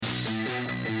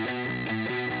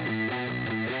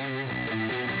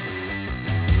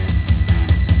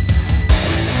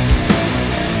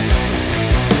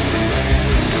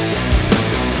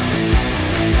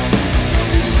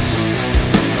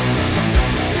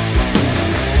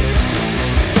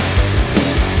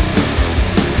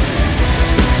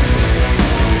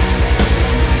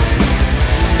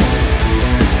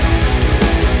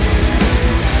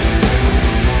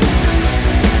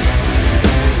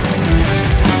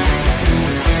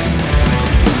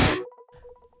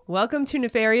Welcome to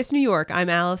Nefarious New York. I'm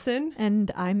Allison. And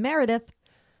I'm Meredith.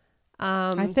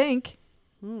 I think.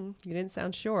 You didn't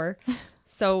sound sure.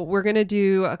 So we're going to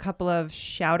do a couple of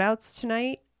shout outs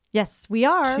tonight. Yes, we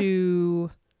are. The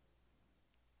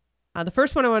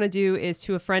first one I want to do is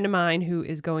to a friend of mine who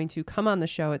is going to come on the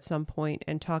show at some point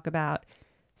and talk about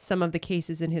some of the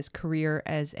cases in his career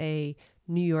as a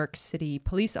New York City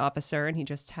police officer. And he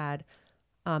just had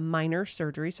a minor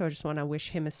surgery. So I just want to wish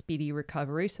him a speedy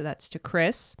recovery. So that's to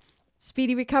Chris.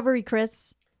 Speedy recovery,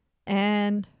 Chris.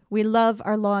 And we love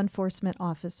our law enforcement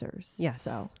officers. Yes.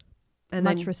 So And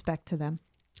much then, respect to them.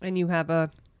 And you have a...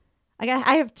 I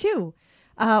have two.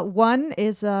 One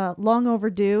is long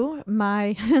overdue.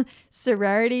 My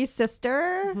sorority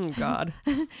sister. Oh, God.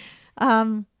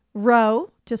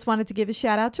 Ro. Just wanted to give a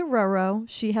shout out to Roro.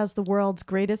 She has the world's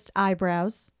greatest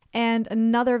eyebrows. And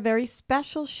another very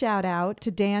special shout out to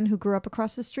Dan, who grew up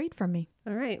across the street from me.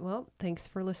 All right. Well, thanks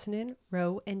for listening,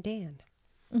 Ro and Dan.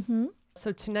 Mm-hmm.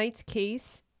 So tonight's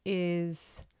case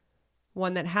is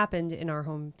one that happened in our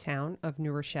hometown of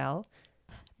New Rochelle.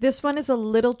 This one is a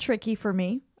little tricky for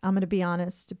me, I'm going to be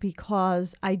honest,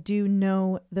 because I do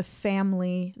know the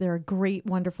family. They're a great,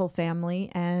 wonderful family,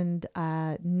 and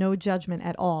no judgment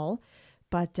at all.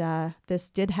 But this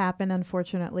did happen,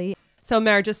 unfortunately. So,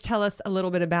 Mara, just tell us a little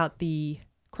bit about the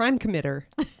crime committer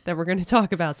that we're going to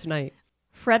talk about tonight.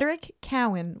 Frederick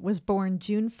Cowan was born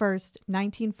June 1st,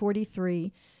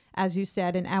 1943, as you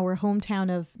said, in our hometown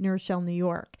of New Rochelle, New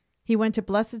York. He went to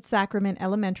Blessed Sacrament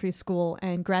Elementary School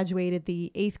and graduated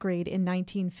the 8th grade in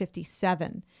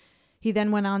 1957. He then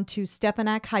went on to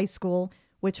Stepanak High School,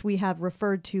 which we have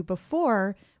referred to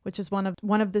before, which is one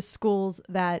of the schools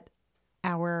that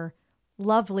our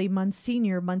lovely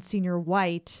Monsignor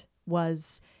White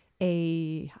was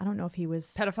I don't know if he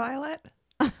was... Pedophile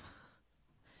at?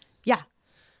 Yeah.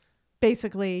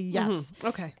 Basically, yes. Mm-hmm.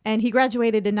 Okay. And he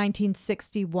graduated in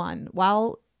 1961.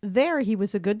 While there, he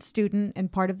was a good student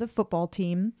and part of the football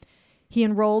team. He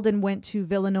enrolled and went to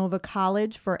Villanova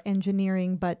College for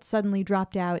engineering, but suddenly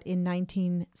dropped out in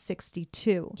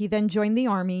 1962. He then joined the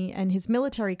Army, and his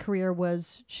military career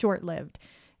was short-lived.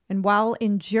 And while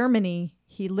in Germany,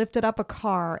 he lifted up a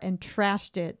car and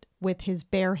trashed it with his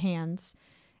bare hands.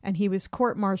 And he was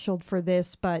court-martialed for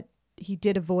this, but he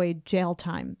did avoid jail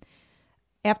time.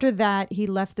 After that, he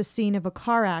left the scene of a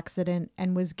car accident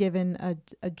and was given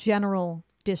a general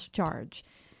discharge.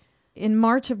 In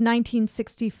March of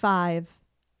 1965,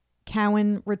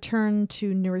 Cowan returned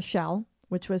to New Rochelle,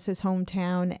 which was his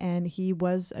hometown, and he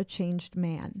was a changed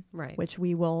man, right, which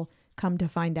we will come to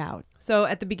find out. So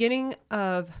at the beginning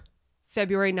of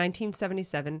February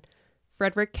 1977,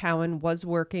 Frederick Cowan was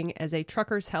working as a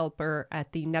trucker's helper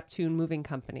at the Neptune Moving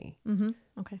company. Mm-hmm.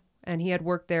 Okay. And he had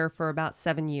worked there for about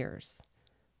 7 years.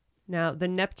 Now, the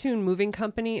Neptune Moving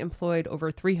company employed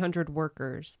over 300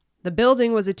 workers. The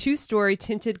building was a 2-story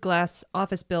tinted glass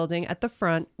office building at the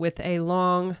front with a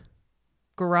long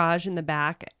garage in the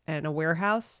back and a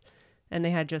warehouse, and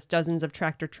they had just dozens of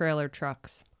tractor-trailer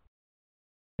trucks.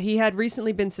 He had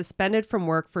recently been suspended from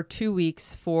work for 2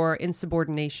 weeks for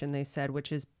insubordination, they said,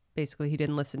 which is basically he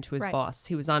didn't listen to his boss.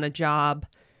 He was on a job,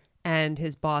 and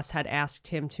his boss had asked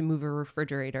him to move a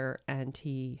refrigerator, and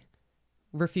he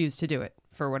refused to do it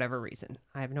for whatever reason.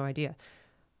 I have no idea.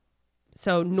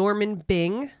 So Norman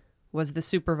Bing was the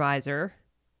supervisor,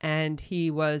 and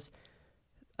he was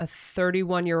a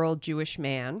 31-year-old Jewish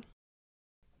man.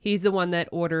 He's the one that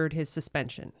ordered his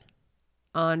suspension.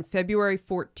 On February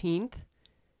 14th,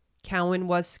 Cowan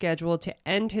was scheduled to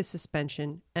end his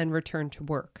suspension and return to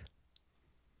work.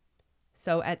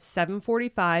 So at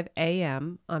 7:45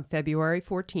 a.m. on February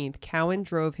 14th, Cowan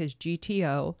drove his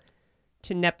GTO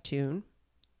to Neptune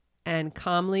and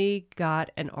calmly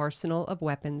got an arsenal of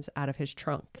weapons out of his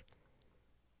trunk.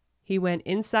 He went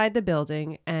inside the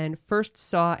building and first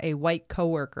saw a white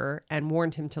coworker and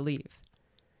warned him to leave.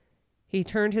 He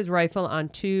turned his rifle on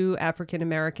 2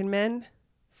 African-American men,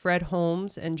 Fred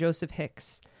Holmes and Joseph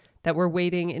Hicks, that were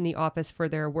waiting in the office for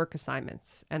their work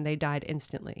assignments, and they died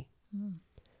instantly.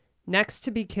 Next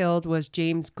to be killed was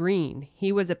James Green.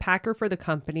 He was a packer for the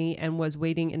company and was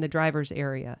waiting in the driver's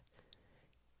area.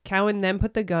 Cowan then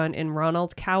put the gun in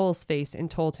Ronald Cowell's face and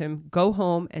told him, "Go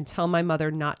home and tell my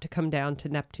mother not to come down to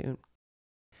Neptune."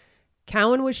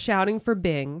 Cowan was shouting for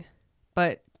Bing,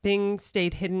 but Bing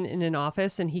stayed hidden in an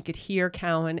office and he could hear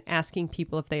Cowan asking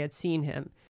people if they had seen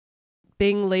him.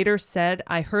 Bing later said,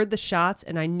 "I heard the shots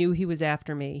and I knew he was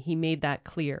after me. He made that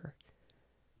clear."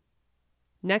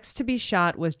 Next to be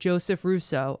shot was Joseph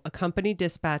Russo, a company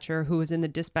dispatcher who was in the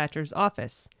dispatcher's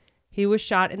office. He was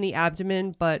shot in the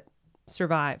abdomen, but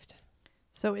survived.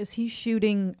 So is he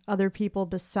shooting other people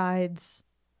besides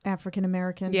African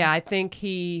American. Yeah, I think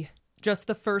just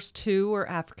the first two were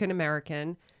African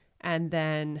American, and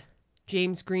then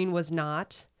James Green was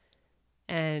not,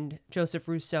 and Joseph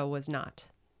Rousseau was not.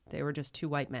 They were just two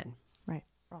white men. Right.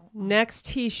 Next,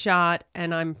 he shot,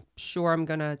 and I'm sure I'm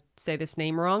going to say this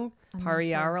name wrong,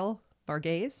 Pariaral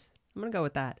Varghese. I'm going to go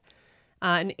with that.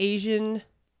 An Asian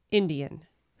Indian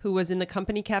who was in the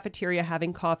company cafeteria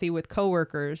having coffee with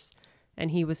coworkers,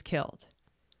 and he was killed.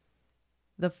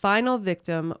 The final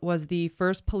victim was the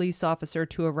first police officer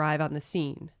to arrive on the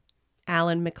scene,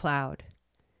 Alan McLeod.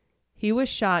 He was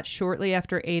shot shortly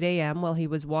after 8 a.m. while he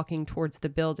was walking towards the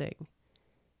building.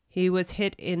 He was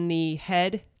hit in the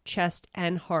head, chest,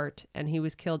 and heart, and he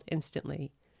was killed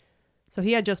instantly. So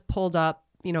he had just pulled up,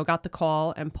 got the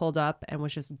call and pulled up and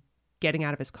was just getting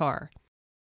out of his car.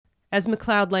 As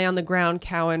McLeod lay on the ground,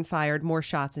 Cowan fired more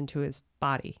shots into his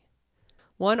body.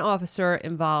 One officer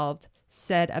involved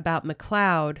said about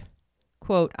McLeod,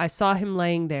 quote, "I saw him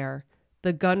laying there.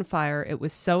 The gunfire, it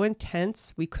was so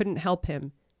intense, we couldn't help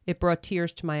him. It brought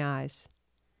tears to my eyes."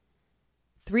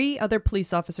 3 other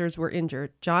police officers were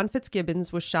injured. John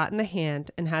Fitzgibbons was shot in the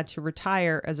hand and had to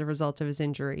retire as a result of his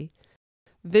injury.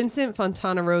 Vincent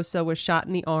Fontanarosa was shot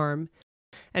in the arm,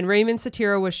 and Raymond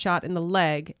Satiro was shot in the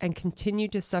leg and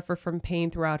continued to suffer from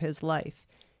pain throughout his life.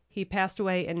 He passed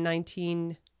away in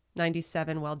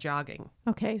 1997 while jogging.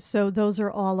 Okay, so those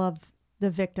are all of the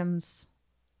victims.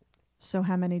 So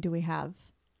how many do we have?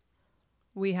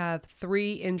 We have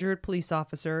 3 injured police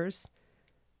officers,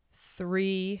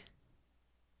 3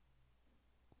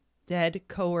 dead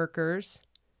coworkers,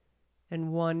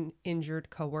 and 1 injured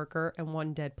coworker, and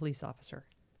 1 dead police officer.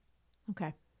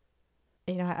 Okay.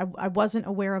 I wasn't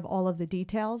aware of all of the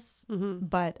details,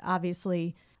 but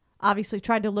obviously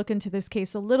tried to look into this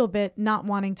case a little bit, not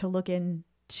wanting to look in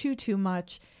too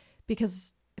much,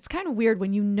 because it's kind of weird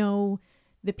when you know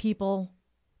the people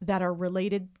that are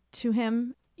related to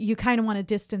him, you kind of want to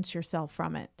distance yourself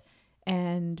from it.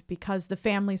 And because the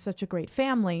family's such a great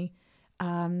family,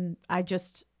 I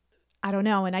don't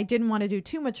know. And I didn't want to do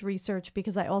too much research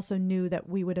because I also knew that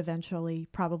we would eventually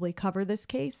probably cover this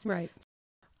case. Right.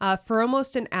 For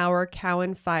almost an hour,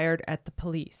 Cowan fired at the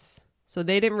police. So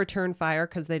they didn't return fire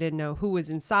because they didn't know who was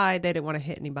inside. They didn't want to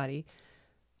hit anybody.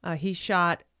 His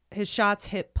shots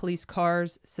hit police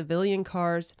cars, civilian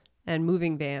cars, and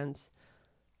moving vans.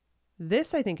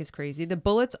 This, I think, is crazy. The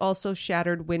bullets also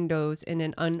shattered windows in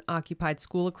an unoccupied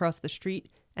school across the street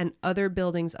and other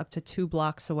buildings up to 2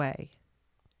 blocks away.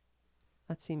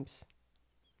 That seems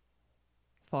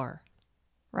far.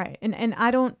 Right. And I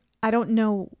don't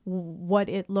know what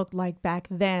it looked like back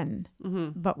then,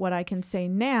 but what I can say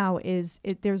now is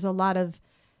it's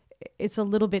a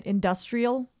little bit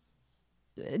industrial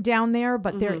down there,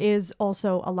 but there is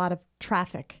also a lot of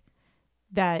traffic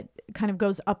that kind of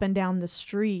goes up and down the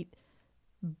street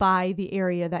by the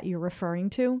area that you're referring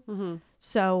to.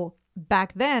 So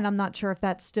back then, I'm not sure if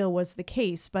that still was the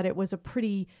case, but it was a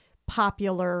pretty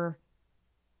popular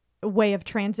way of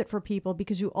transit for people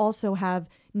because you also have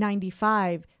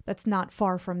 95 that's not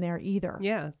far from there either.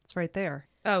 Yeah, it's right there.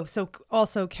 Oh, so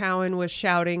also Cowan was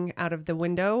shouting out of the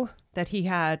window that he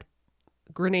had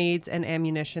grenades and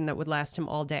ammunition that would last him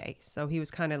all day. So he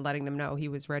was kind of letting them know he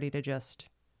was ready to just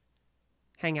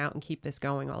hang out and keep this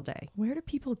going all day. Where do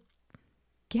people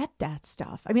get that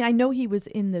stuff? I mean, I know he was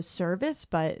in the service,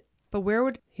 but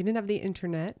he didn't have the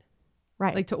internet.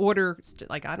 Right. Like to order,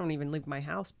 I don't even leave my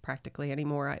house practically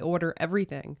anymore. I order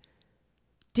everything.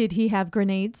 Did he have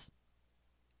grenades?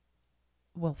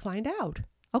 We'll find out.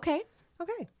 Okay.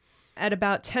 At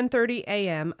about 10:30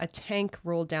 a.m., a tank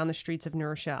rolled down the streets of New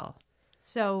Rochelle.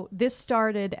 So this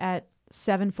started at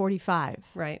 7:45.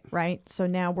 Right. So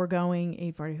now we're going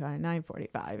 8:45,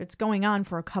 9:45. It's going on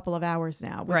for a couple of hours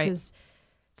now, which is,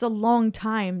 it's a long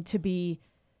time to be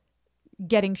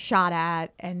getting shot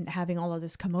at and having all of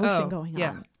this commotion going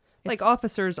on. Like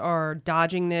officers are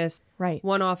dodging this. Right.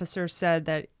 One officer said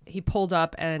that he pulled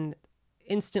up and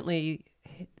instantly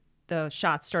the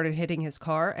shots started hitting his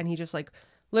car and he just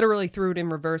literally threw it in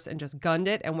reverse and just gunned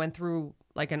it and went through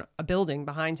a building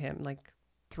behind him,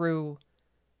 through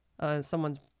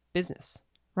someone's business.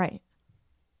 Right.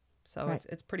 So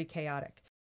it's pretty chaotic.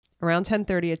 Around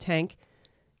 10:30, a tank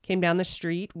came down the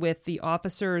street with the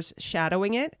officers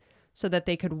shadowing it so that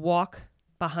they could walk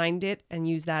behind it and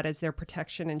use that as their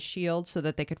protection and shield so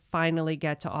that they could finally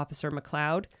get to Officer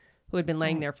McLeod, who had been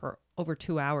laying there for over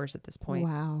 2 hours at this point.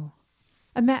 Wow.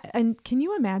 And can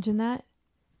you imagine that?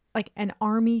 Like an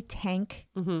army tank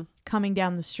coming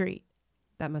down the street.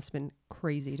 That must have been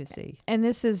crazy to see. And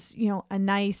this is, a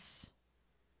nice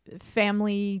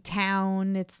family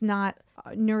town. It's not,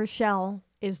 New Rochelle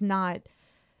is not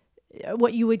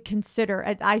what you would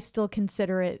consider, I still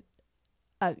consider it,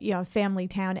 a family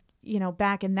town.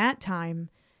 Back in that time,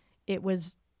 it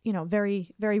was,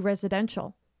 very, very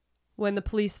residential. When the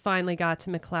police finally got to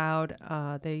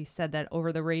McLeod, they said that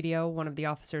over the radio, one of the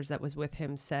officers that was with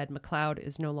him said, "McLeod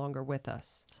is no longer with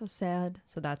us." So sad.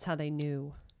 So that's how they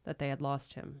knew that they had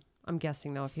lost him. I'm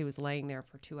guessing, though, if he was laying there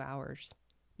for 2 hours,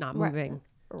 not moving.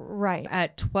 Right.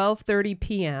 At 12:30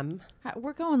 p.m.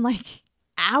 We're going like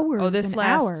hours. Oh, this and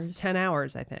lasts hours. 10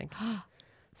 hours, I think.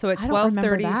 So at I don't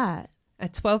remember 12:30 that.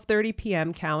 At 12:30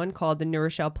 p.m., Cowan called the New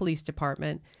Rochelle Police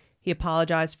Department. He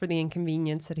apologized for the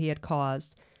inconvenience that he had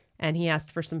caused, and he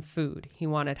asked for some food. He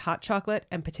wanted hot chocolate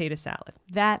and potato salad.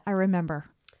 That I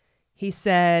remember. He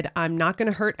said, "I'm not going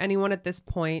to hurt anyone at this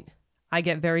point. I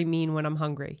get very mean when I'm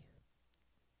hungry."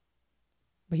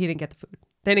 But he didn't get the food.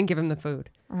 They didn't give him the food.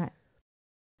 All right.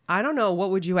 I don't know.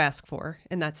 What would you ask for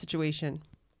in that situation?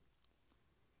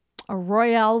 A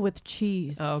Royale with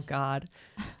cheese. Oh, God.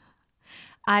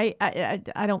 I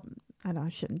don't, I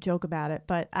shouldn't joke about it,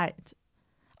 but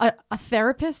a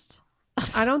therapist?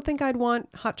 I don't think I'd want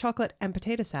hot chocolate and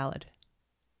potato salad.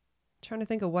 I'm trying to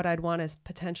think of what I'd want as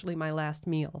potentially my last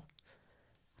meal.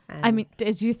 And I mean,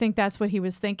 did you think that's what he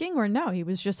was thinking, or no? He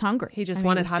was just hungry. he just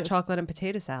wanted hot chocolate and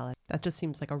potato salad. That just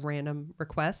seems like a random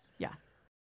request. Yeah.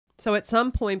 So at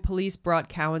some point, police brought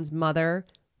Cowan's mother,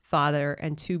 father,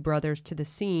 and 2 brothers to the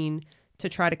scene to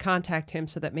try to contact him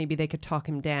so that maybe they could talk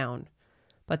him down.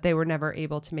 But they were never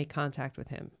able to make contact with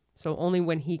him. So only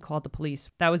when he called the police,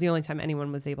 that was the only time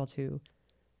anyone was able to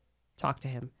talk to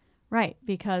him. Right,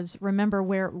 because remember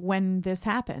when this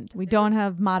happened. We don't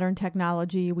have modern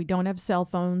technology. We don't have cell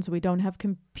phones. We don't have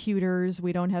computers.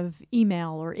 We don't have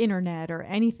email or internet or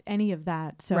any of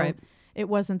that. So It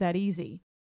wasn't that easy.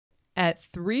 At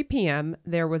 3 p.m.,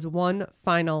 there was one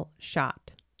final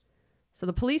shot. So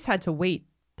the police had to wait,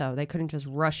 though. They couldn't just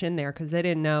rush in there because they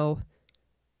didn't know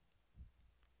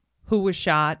who was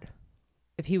shot,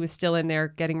 if he was still in there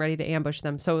getting ready to ambush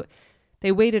them. So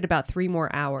they waited about 3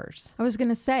 more hours. I was going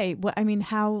to say,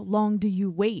 how long do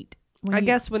you wait? I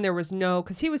guess when there was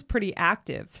because he was pretty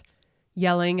active,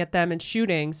 yelling at them and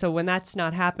shooting. So when that's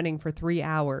not happening for 3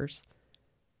 hours,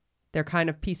 they're kind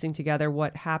of piecing together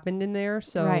what happened in there.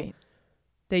 So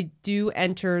they do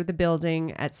enter the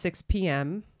building at 6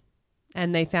 p.m.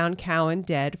 and they found Cowan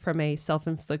dead from a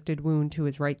self-inflicted wound to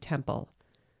his right temple.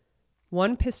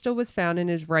 One pistol was found in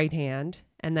his right hand,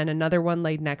 and then another one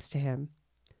laid next to him.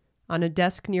 On a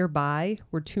desk nearby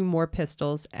were 2 more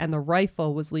pistols, and the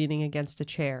rifle was leaning against a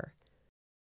chair.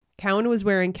 Cowan was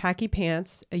wearing khaki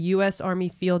pants, a U.S. Army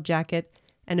field jacket,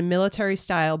 and a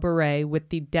military-style beret with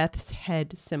the death's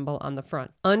head symbol on the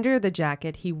front. Under the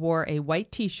jacket, he wore a white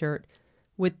T-shirt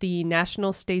with the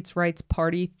National States Rights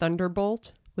Party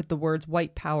Thunderbolt with the words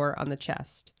 "White Power" on the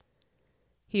chest.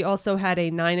 He also had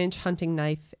a 9-inch hunting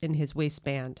knife in his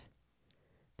waistband.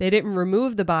 They didn't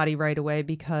remove the body right away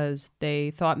because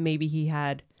they thought maybe he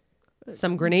had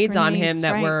some grenades on him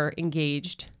that were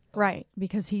engaged. Right,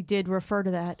 because he did refer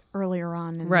to that earlier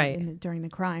on during the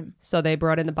crime. So they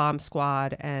brought in the bomb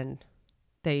squad and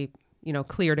they,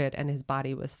 cleared it, and his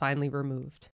body was finally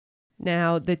removed.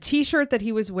 Now, the T-shirt that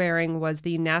he was wearing was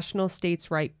the National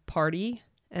States Rights Party,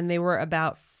 and they were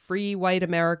about free white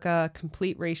America,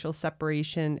 complete racial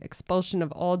separation, expulsion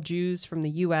of all Jews from the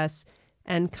U.S.,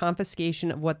 and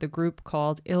confiscation of what the group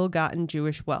called ill-gotten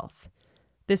Jewish wealth.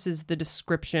 This is the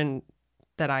description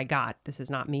that I got. This is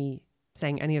not me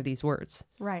saying any of these words.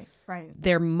 Right.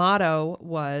 Their motto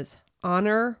was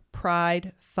honor,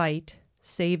 pride, fight,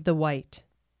 save the white.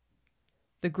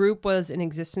 The group was in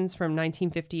existence from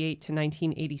 1958 to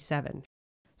 1987.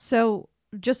 So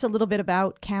just a little bit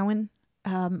about Cowan.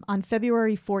 On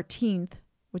February 14th,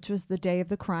 which was the day of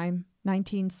the crime,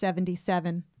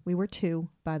 1977, we were 2,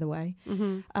 by the way.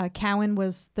 Mm-hmm. Cowan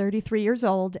was 33 years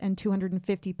old and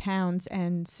 250 pounds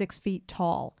and 6 feet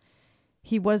tall.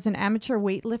 He was an amateur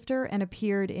weightlifter and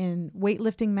appeared in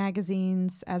weightlifting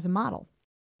magazines as a model.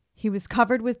 He was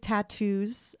covered with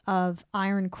tattoos of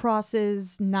iron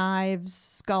crosses, knives,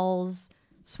 skulls,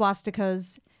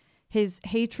 swastikas. His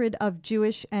hatred of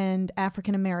Jewish and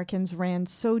African Americans ran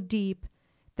so deep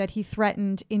that he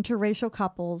threatened interracial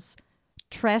couples,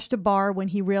 trashed a bar when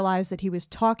he realized that he was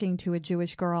talking to a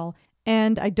Jewish girl,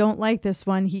 and I don't like this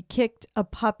one, he kicked a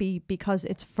puppy because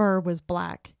its fur was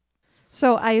black.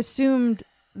 So I assumed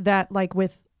that, like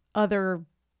with other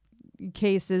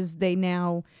cases, they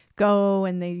now go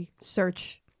and they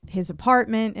search his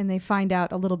apartment and they find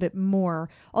out a little bit more.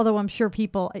 Although I'm sure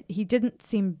he didn't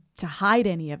seem to hide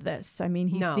any of this. I mean,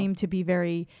 he seemed to be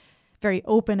very, very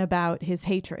open about his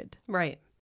hatred. Right.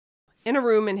 In a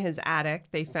room in his attic,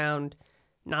 they found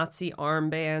Nazi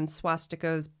armbands,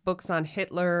 swastikas, books on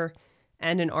Hitler,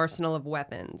 and an arsenal of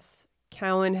weapons.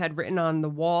 Cowan had written on the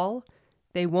wall,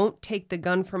 "They won't take the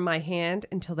gun from my hand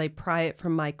until they pry it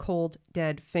from my cold,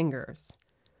 dead fingers."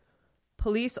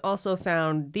 Police also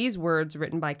found these words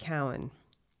written by Cowan: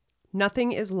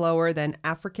 "Nothing is lower than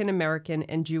African American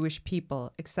and Jewish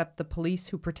people except the police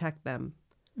who protect them."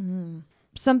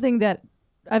 Something that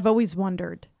I've always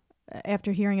wondered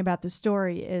after hearing about the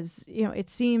story is, it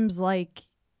seems like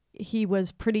he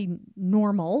was pretty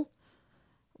normal,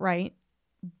 right,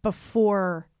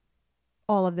 before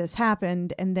all of this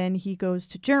happened. And then he goes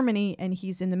to Germany and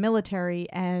he's in the military.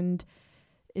 And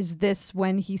is this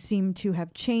when he seemed to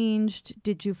have changed?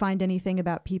 Did you find anything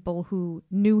about people who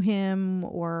knew him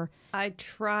or? I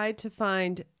tried to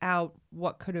find out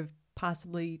what could have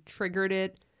possibly triggered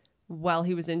it while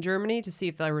he was in Germany to see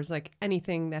if there was like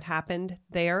anything that happened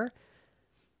there.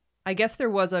 I guess there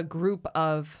was a group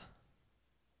of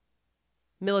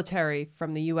military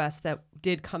from the U.S. that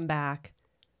did come back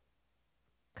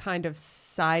kind of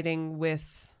siding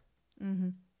with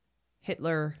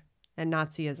Hitler and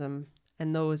Nazism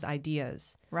and those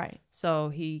ideas. Right. So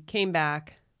he came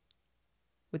back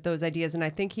with those ideas, and I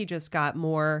think he just got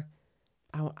more,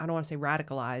 I don't want to say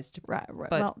radicalized, right.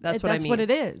 but well, that's what I mean. That's what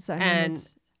it is. I and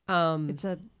mean, it's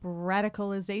a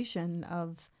radicalization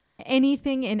of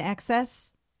anything in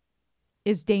excess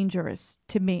is dangerous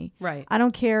to me. Right. I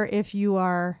don't care if you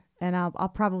are, and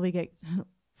I'll probably get,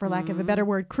 for lack of a better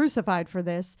word, crucified for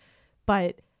this,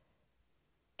 but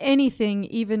anything,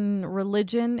 even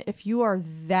religion, if you are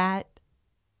that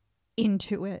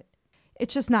into it,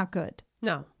 it's just not good.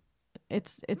 No.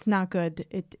 It's not good.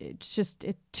 It's just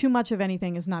too much of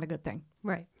anything is not a good thing.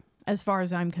 Right. As far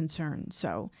as I'm concerned.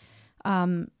 So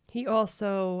he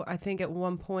also, I think at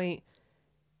one point,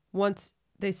 once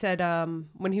they said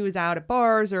when he was out at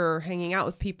bars or hanging out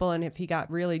with people, and if he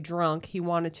got really drunk, he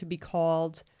wanted to be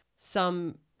called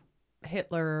some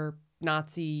Hitler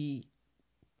Nazi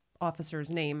officer's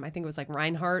name. I think it was like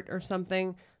Reinhardt or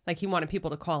something. Like he wanted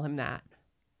people to call him that.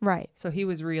 Right. So he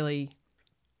was really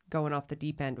going off the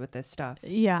deep end with this stuff.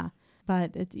 Yeah.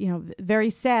 But it's, very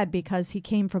sad because he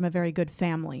came from a very good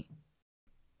family.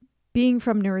 Being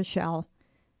from New Rochelle,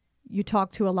 you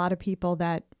talk to a lot of people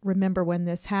that remember when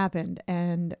this happened.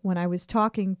 And when I was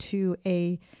talking to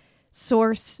a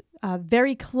source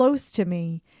very close to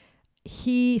me,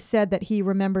 he said that he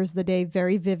remembers the day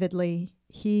very vividly.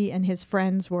 He and his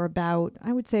friends were about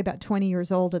 20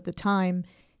 years old at the time.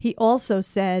 He also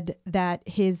said that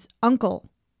his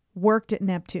uncle worked at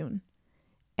Neptune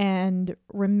and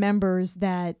remembers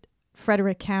that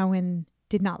Frederick Cowan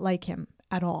did not like him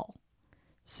at all.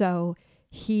 So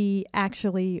he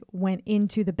actually went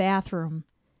into the bathroom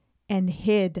and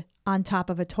hid on top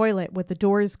of a toilet with the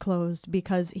doors closed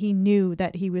because he knew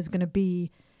that he was going to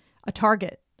be a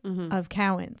target of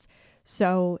Cowan's.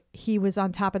 So he was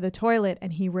on top of the toilet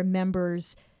and he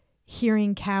remembers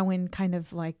hearing Cowan kind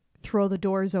of like throw the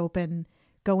doors open,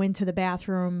 go into the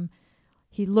bathroom.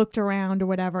 He looked around or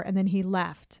whatever, and then he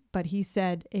left. But he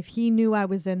said if he knew I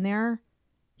was in there,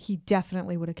 he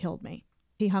definitely would have killed me.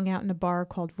 He hung out in a bar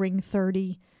called Ring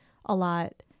 30 a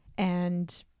lot,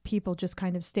 and people just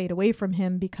kind of stayed away from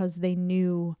him because they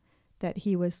knew that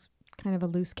he was kind of a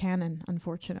loose cannon,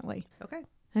 unfortunately. Okay.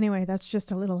 Anyway, that's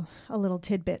just a little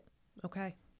tidbit.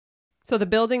 Okay. So the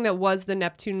building that was the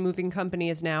Neptune Moving Company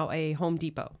is now a Home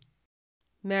Depot.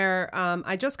 Mare,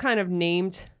 I just kind of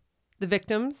named the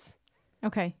victims.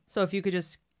 Okay. So if you could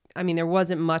just, there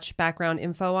wasn't much background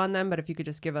info on them, but if you could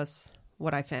just give us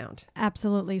what I found.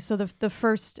 Absolutely. So the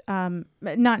first,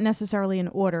 not necessarily in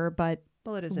order, but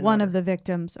it is in one order. of the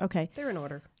victims. Okay. They're in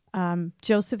order.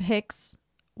 Joseph Hicks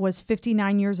was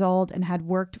 59 years old and had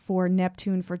worked for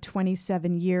Neptune for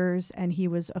 27 years, and he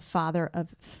was a father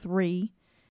of 3.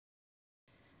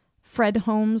 Fred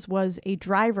Holmes was a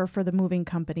driver for the moving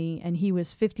company, and he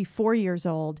was 54 years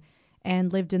old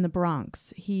and lived in the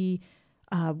Bronx. He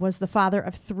was the father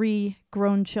of 3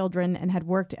 grown children and had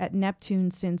worked at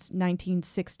Neptune since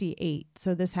 1968.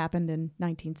 So this happened in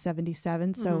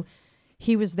 1977. So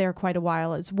he was there quite a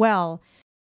while as well.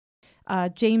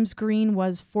 James Green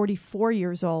was 44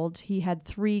 years old. He had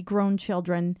 3 grown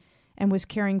children and was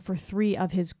caring for 3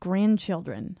 of his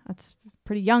grandchildren. That's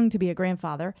pretty young to be a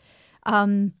grandfather.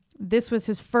 This was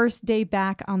his first day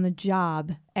back on the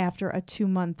job after a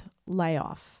 2-month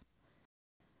layoff.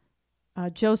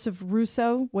 Joseph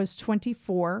Russo was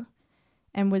 24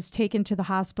 and was taken to the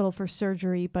hospital for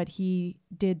surgery, but he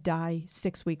did die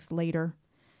 6 weeks later.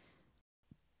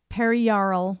 Perry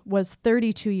Yarl was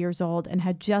 32 years old and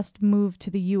had just moved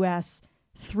to the U.S.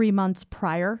 3 months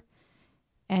prior,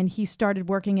 And he started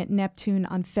working at Neptune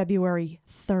on February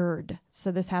 3rd.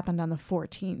 So this happened on the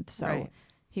 14th. So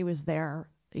he was there,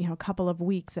 a couple of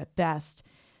weeks at best.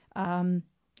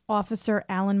 Officer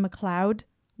Alan McLeod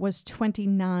was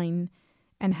 29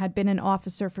 and had been an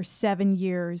officer for 7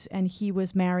 years, and he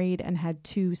was married and had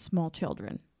 2 small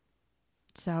children.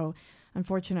 So,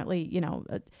 unfortunately,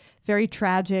 a very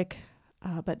tragic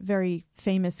but very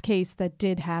famous case that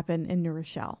did happen in New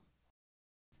Rochelle.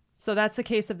 So that's the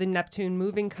case of the Neptune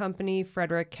Moving Company,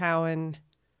 Frederick Cowan,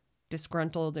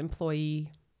 disgruntled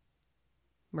employee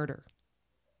murder.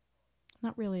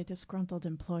 Not really a disgruntled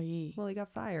employee. Well, he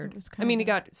got fired. He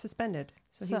got suspended.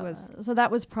 So he was. So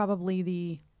that was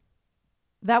probably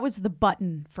that was the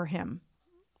button for him,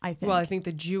 I think. Well, I think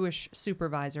the Jewish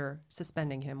supervisor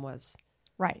suspending him was.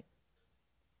 Right.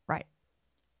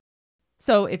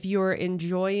 So if you're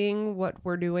enjoying what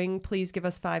we're doing, please give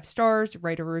us 5 stars,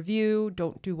 write a review.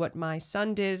 Don't do what my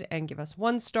son did and give us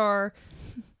 1 star.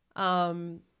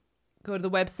 Go to the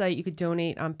website. You could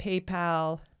donate on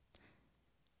PayPal.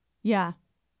 Yeah.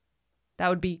 That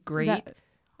would be great.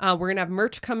 We're going to have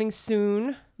merch coming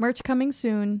soon.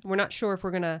 We're not sure if we're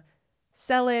going to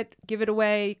sell it, give it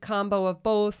away, combo of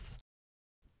both.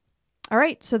 All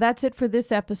right. So that's it for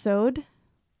this episode.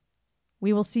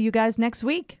 We will see you guys next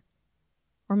week.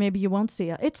 Or maybe you won't see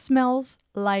it. It smells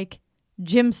like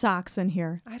gym socks in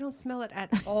here. I don't smell it at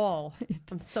all.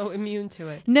 I'm so immune to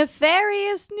it.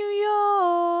 Nefarious New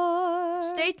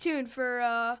York. Stay tuned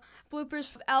for bloopers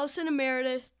from Allison and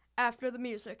Meredith after the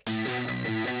music.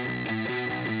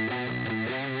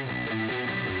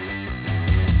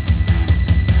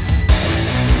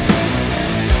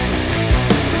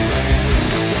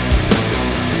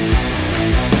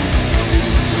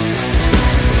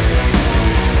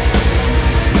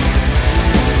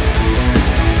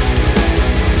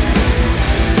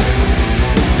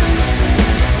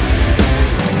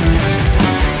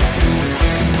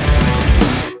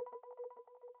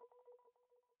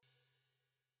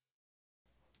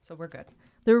 So we're good.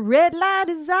 The red light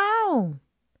is on.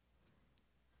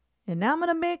 And I'm going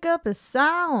to make up a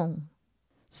song.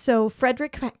 So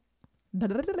Frederick Cowan.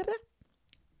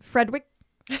 Frederick.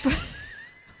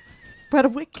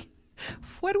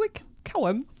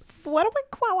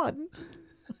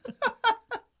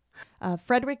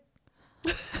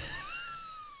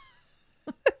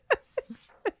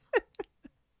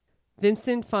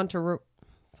 Vincent Fontanarosa.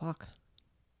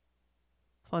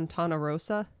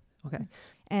 Okay.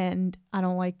 And I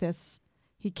don't like this.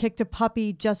 He kicked a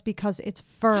puppy just because it's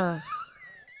fur.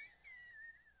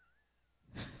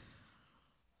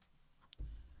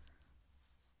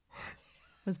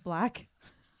 Was black.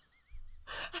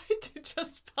 I did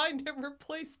just find him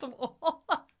replaced them all.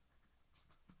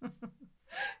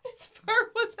 Its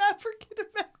fur was African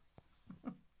American.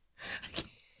 I'm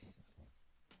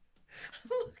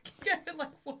looking at it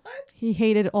like, what? He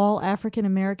hated all African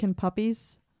American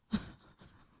puppies.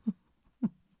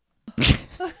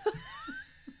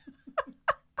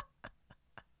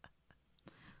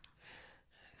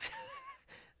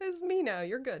 It's me now.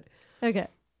 You're good. Okay.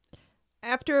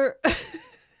 After